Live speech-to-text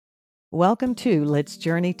Welcome to Let's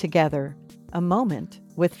Journey Together, a moment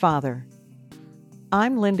with Father.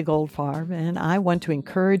 I'm Linda Goldfarb, and I want to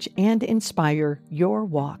encourage and inspire your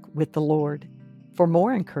walk with the Lord. For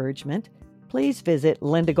more encouragement, please visit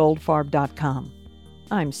lindagoldfarb.com.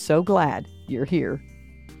 I'm so glad you're here.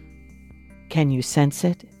 Can you sense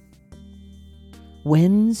it?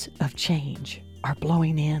 Winds of change are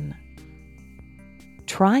blowing in.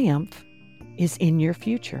 Triumph is in your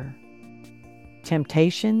future.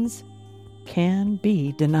 Temptations can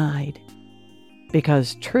be denied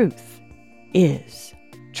because truth is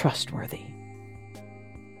trustworthy.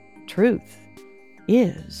 Truth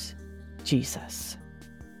is Jesus.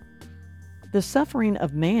 The suffering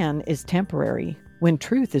of man is temporary when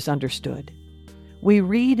truth is understood. We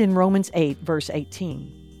read in Romans 8, verse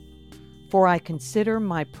 18, "For I consider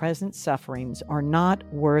my present sufferings are not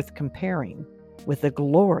worth comparing with the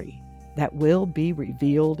glory that will be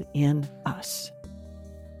revealed in us."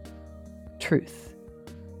 Truth.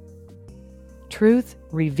 Truth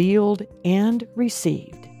revealed and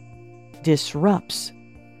received disrupts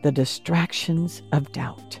the distractions of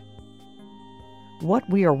doubt. What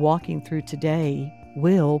we are walking through today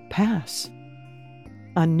will pass.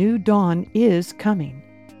 A new dawn is coming.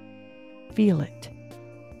 Feel it.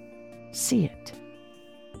 See it.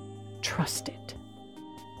 Trust it.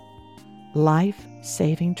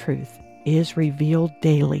 Life-saving truth is revealed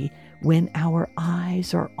daily when our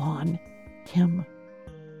eyes are on Him.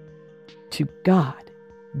 To God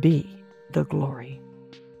be the glory.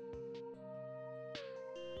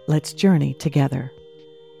 Let's journey together.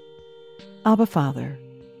 Abba Father,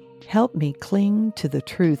 help me cling to the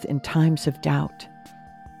truth in times of doubt.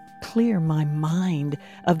 Clear my mind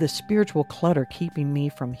of the spiritual clutter keeping me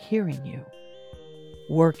from hearing you.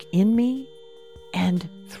 Work in me and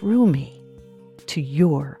through me to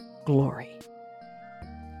your glory.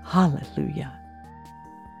 Hallelujah.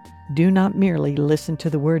 Do not merely listen to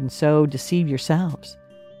the word and so deceive yourselves.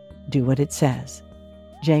 Do what it says.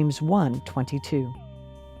 James 1:22.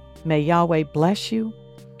 May Yahweh bless you,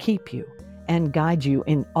 keep you, and guide you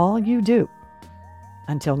in all you do.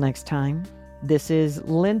 Until next time, this is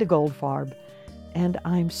Linda Goldfarb, and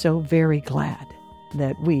I'm so very glad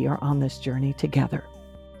that we are on this journey together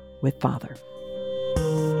with Father.